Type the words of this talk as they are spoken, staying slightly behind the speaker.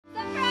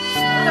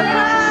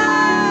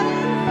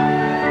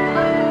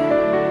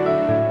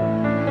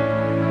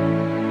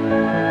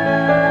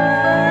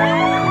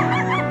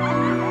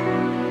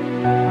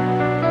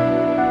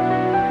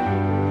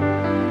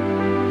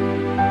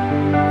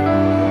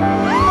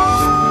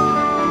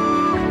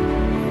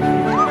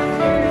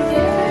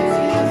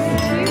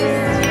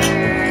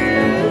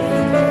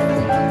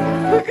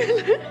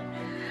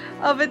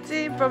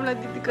प्रोग्रामलाई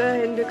दिदीको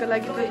हेन्डको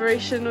लागि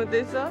प्रिपरेसन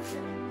हुँदैछ.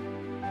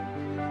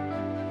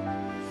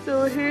 So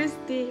here's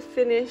the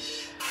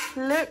finish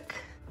look.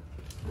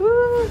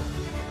 Woo!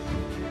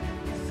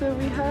 So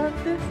we have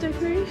this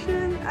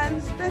decoration and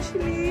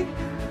especially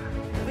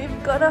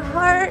we've got a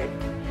heart.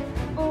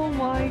 Oh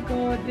my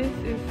god, this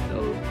is so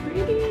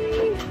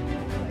pretty.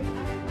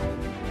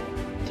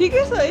 ठीक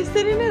है, so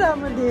यसरी नै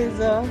राम्रो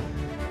देख्छ.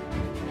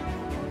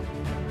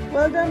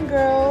 Well done,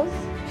 girls.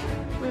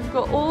 We've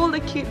got all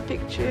the cute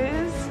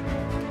pictures.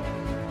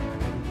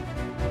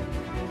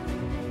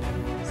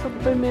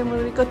 Some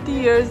memory, got the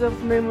years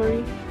of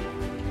memory.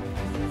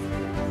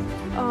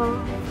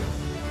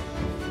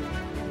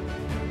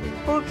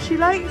 Hope she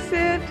likes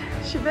it.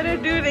 She better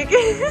do it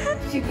again.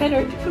 She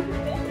better do it.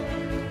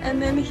 And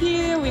then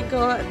here we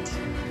got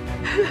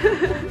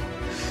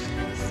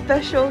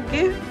special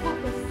gift.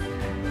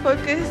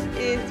 Focus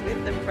is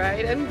with the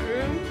bride and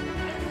groom.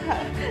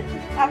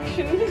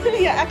 Action.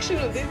 Yeah, action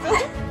with this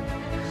one.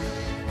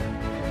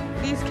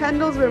 These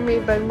candles were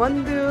made by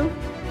Mandu.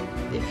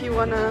 If you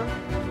wanna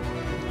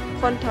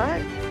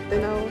contact,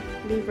 then I'll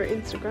leave her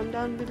Instagram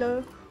down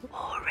below.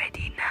 All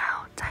ready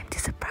now. Time to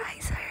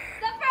surprise her.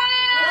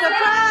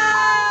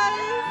 Surprise!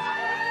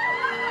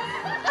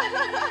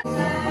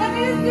 What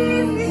is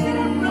this? We should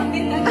have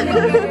broken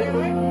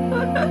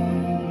that.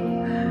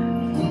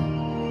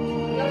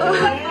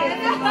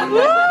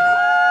 Woo!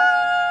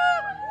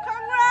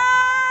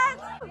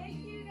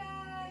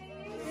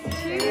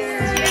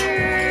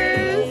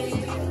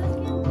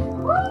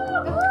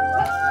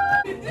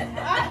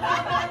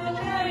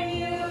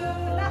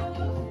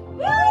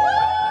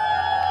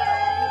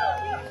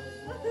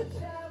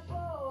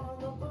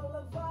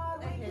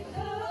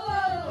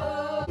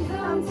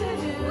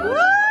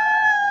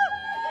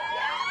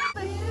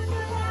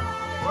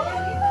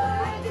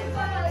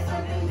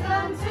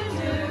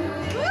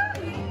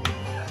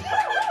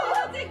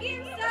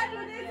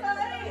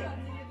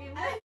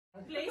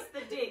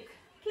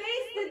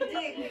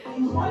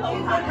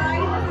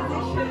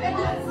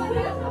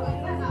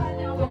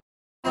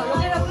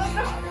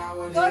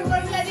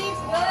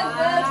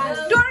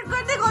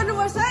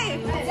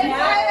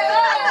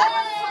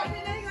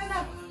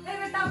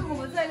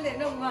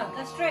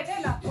 Straight,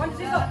 one,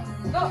 two,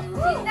 go.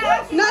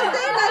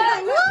 Nothing.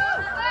 Woo!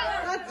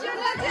 That's you.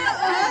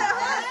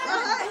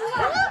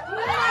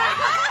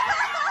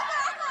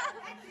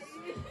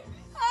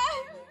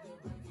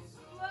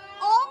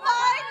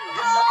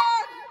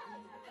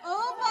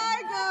 Oh my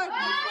god!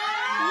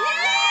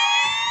 Yeah!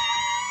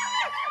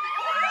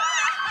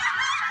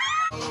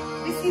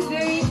 This is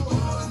very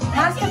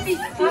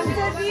masterpiece.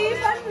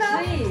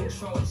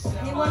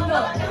 You want to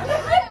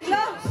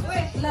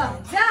love.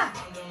 Ja.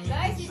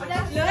 Guys, it's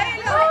that.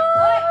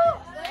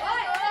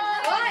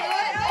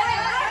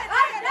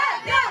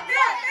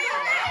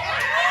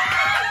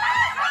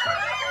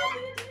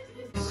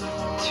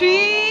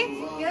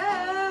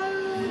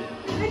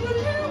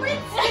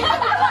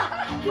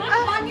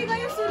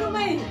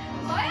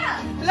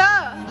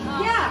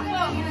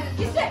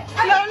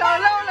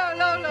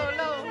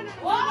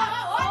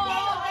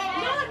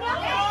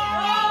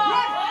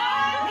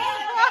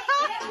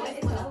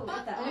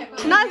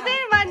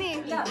 Nothing, money.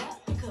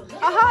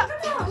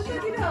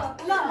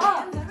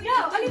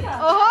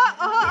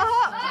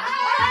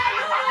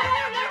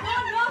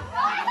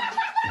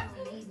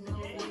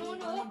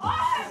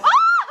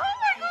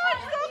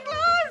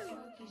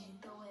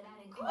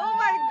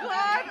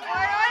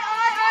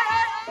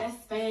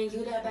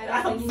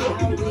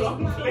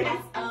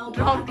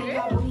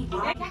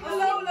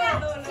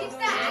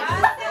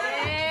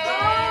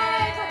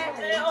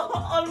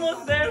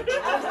 Almost there.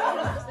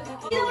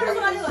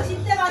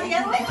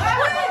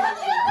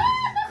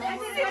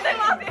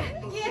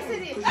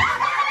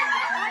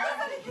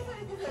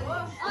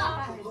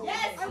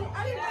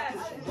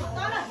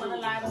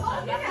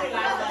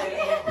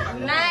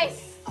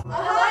 Nice.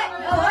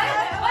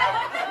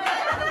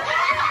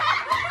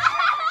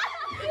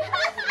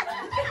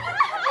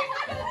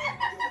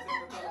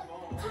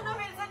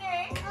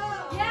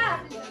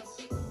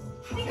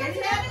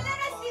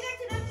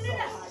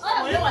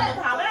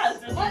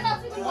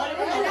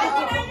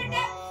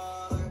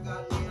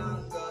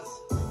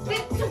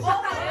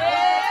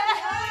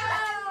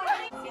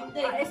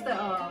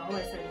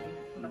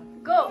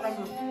 Go.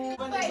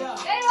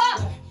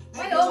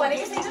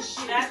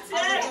 That's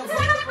it.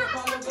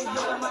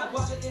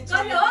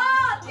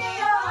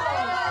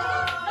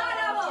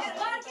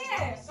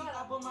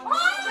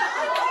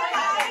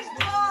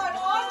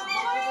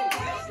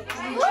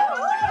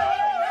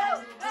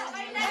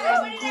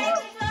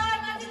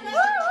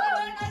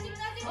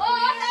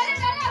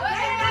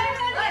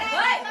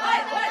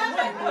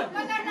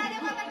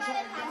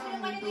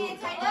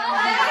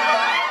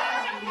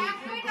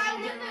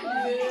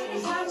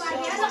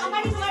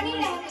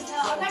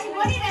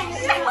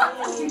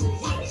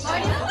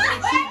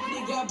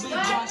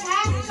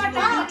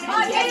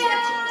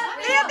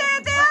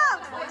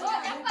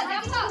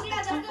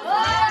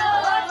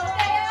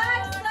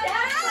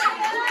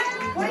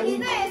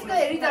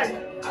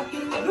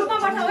 ग्रुपमा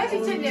पठाऊ है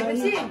picture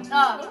लिएपछि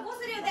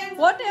कसरी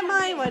What am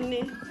I,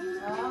 Manny?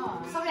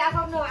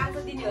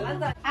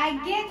 I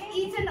get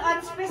eaten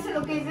on special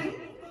occasion.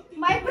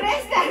 My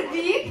breasts are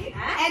big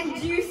and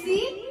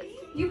juicy.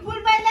 You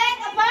pull my leg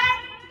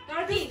apart.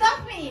 Turkey.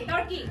 Stop me.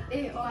 Turkey.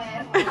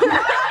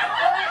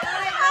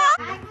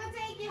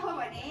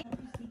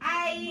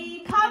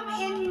 I come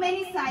in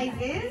many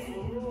sizes.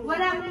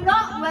 When I'm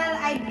not well,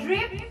 I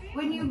drip.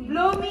 When you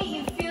blow me,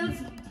 it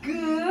feels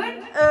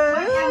good.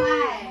 What am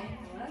I?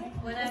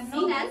 When I'm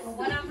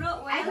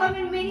not well. I come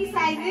in many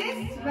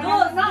sizes. When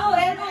I'm not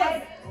well,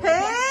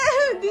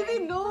 Hey,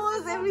 Didi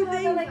knows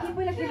everything.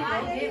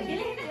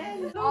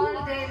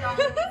 all day long,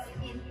 it's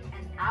in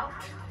and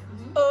out.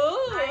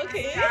 Oh,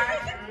 okay.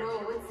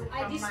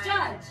 I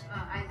discharge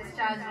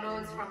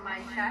loads from my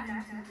shaft.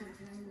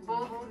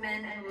 Both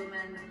men and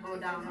women go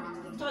down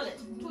on me. Toilet.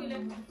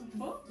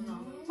 No.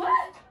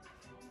 What?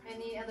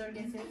 Any other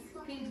guesses?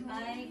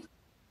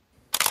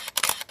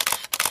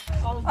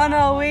 On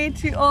our way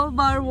to All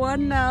Bar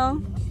 1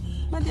 now.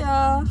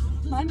 Madya,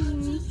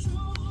 Mani.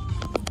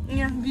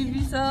 Yeah,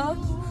 Bibi sir.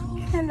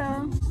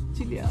 Hello.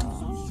 Julia.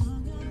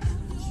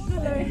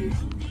 Hello.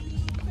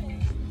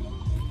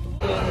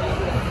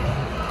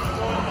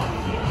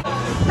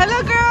 Hello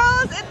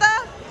girls, ito.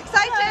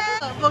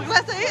 Excited. Bukla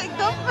sa'yo,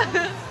 ekdom.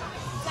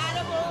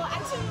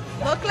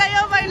 Bukla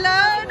yo, my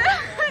lord.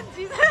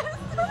 Jesus.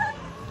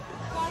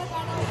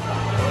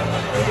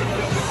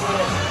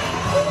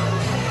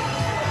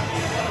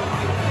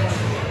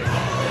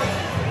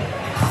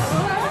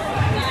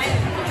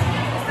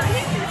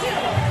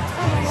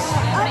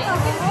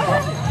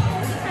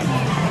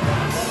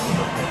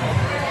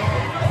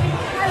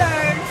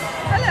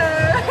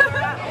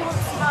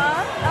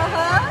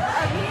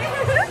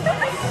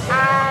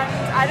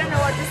 I don't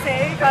know what to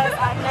say because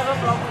I've never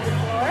vlogged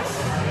before.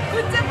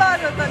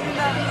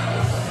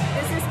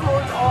 This is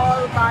called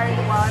All Bar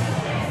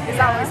 1. Is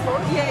that what it's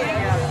called?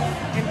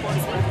 Yeah. In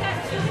Portsmouth.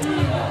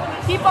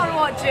 Keep on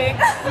watching.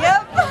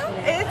 Yep,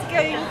 it's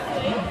going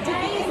to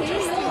be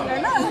interesting,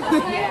 right?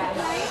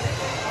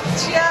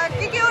 Yeah.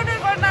 Kiki order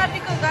karna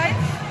atiko guys?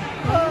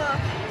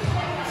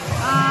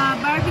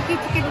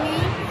 Barbecue chicken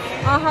meat.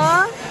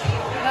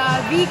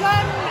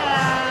 Vegan.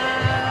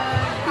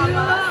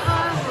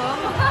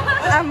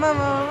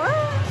 Mama.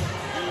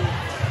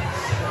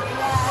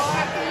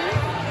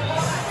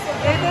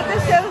 It's a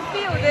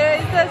selfie. There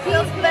is a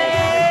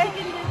self-play.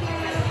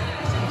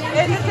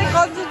 It is a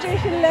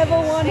concentration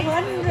level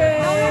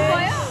 100.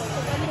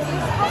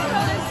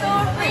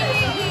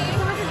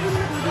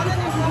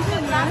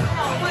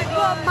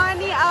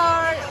 Money,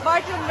 our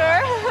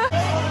bartender.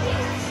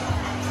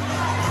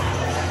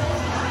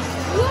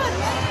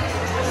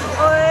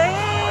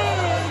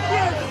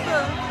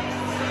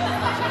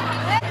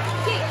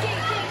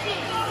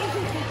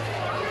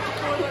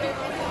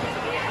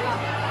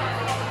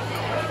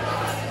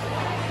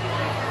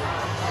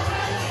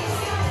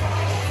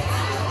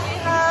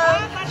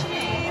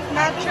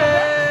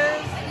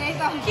 Mattress.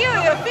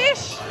 Cute, your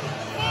fish.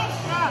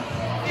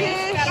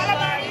 Fish.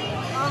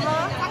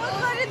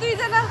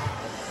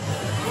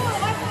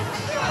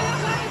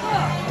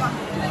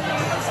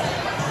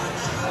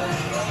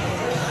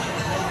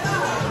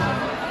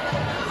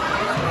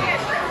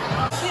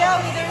 See how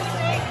there's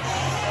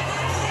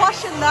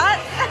portion that.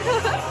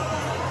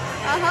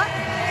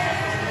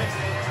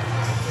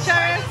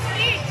 Cheers.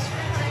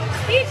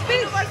 Speech.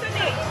 What's the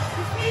name?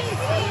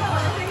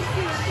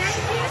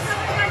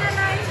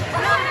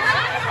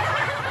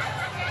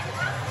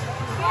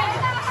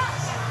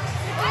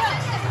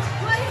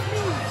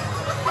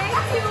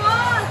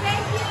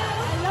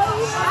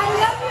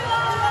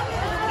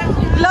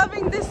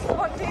 Loving this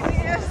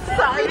spontaneous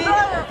randomly.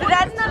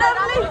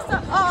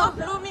 Oh,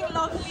 blooming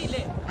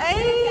lovely.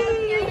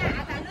 Hey,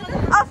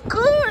 of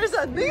course.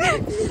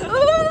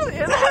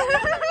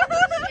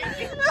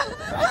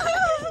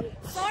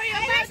 Sorry,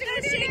 I'm actually a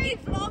shaky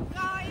vlog,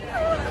 guys.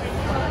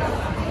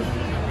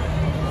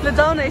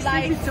 Ladonna is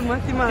speaking to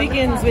Matima.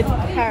 Begins with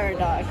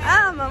paradox.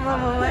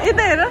 Mama.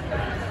 Idera.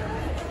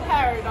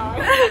 Paradox.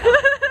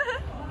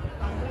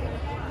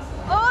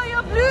 Oh,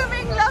 you're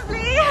blooming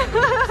lovely.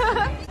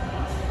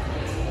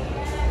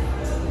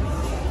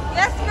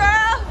 Yes,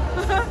 girl.